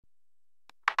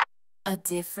a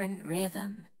different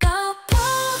rhythm. A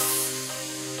pulse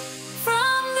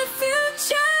from the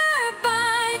future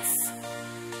bites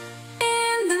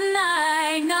in the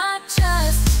night, not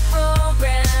just a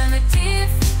program, a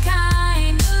different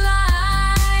kind of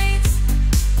light.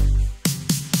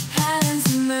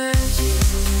 Patterns emerging,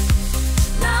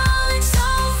 knowledge so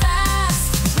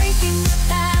fast, breaking the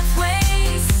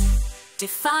pathways,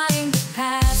 defying the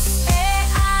past.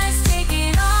 AI's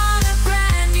taking on a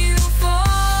brand new form.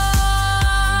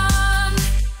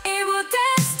 It will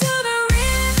dance to the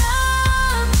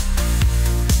rhythm,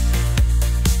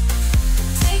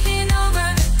 taking over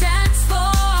the dance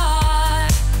floor.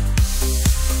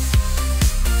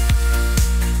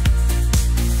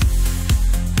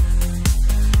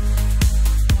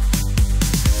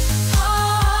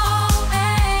 Oh,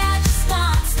 AI just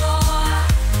wants more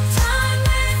time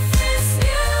with this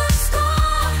new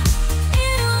score.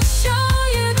 It'll show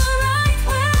you the right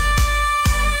way.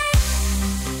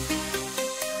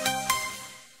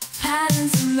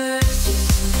 Patterns emerging,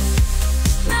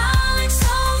 knowledge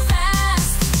so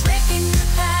fast, breaking the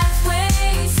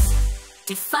pathways,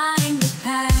 defying the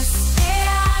past.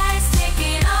 AI's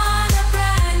taking on a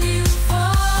brand new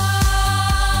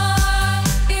form.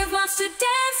 It wants to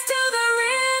dance to the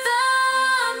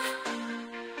rhythm,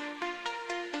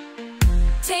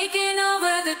 taking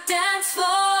over the dance floor.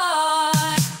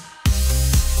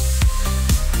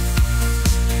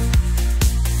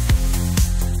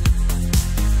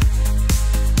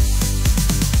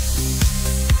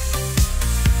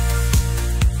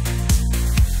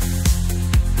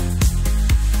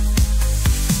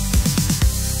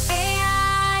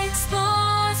 AI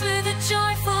explores with a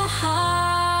joyful heart.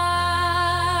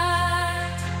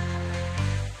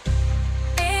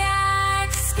 AI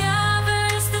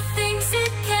discovers the things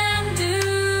it can do.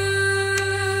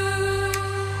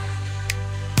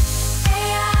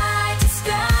 AI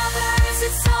discovers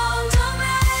its own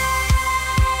domain.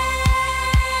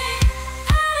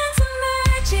 Patterns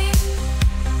emerging,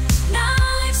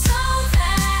 knowledge so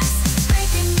fast,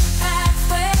 breaking the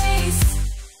pathways,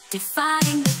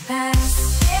 defying the past.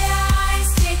 AI's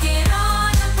taking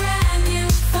on a brand new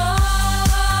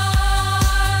form.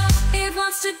 It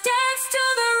wants to dance to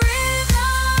the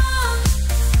rhythm,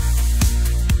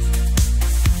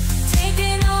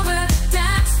 taking over the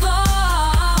dance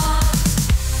floor.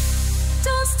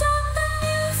 Don't stop the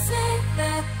music,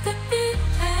 let the beat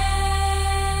play.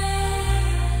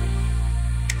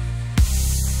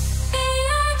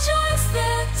 AI joins the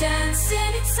dance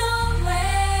in its own way.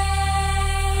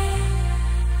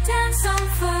 Dance on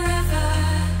forever,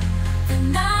 the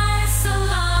night so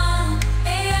long.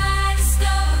 AI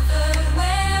discovered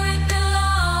where it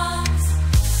belongs.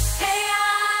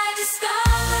 AI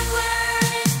discovered where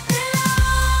it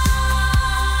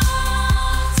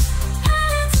belongs.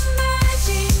 Patterns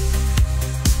emerging,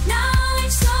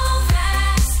 knowledge so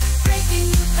fast, breaking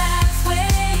the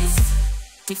pathways,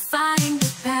 defying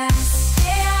the past.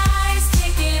 AI's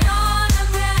taking on a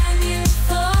brand new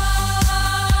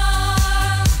form.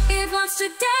 It wants to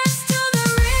dance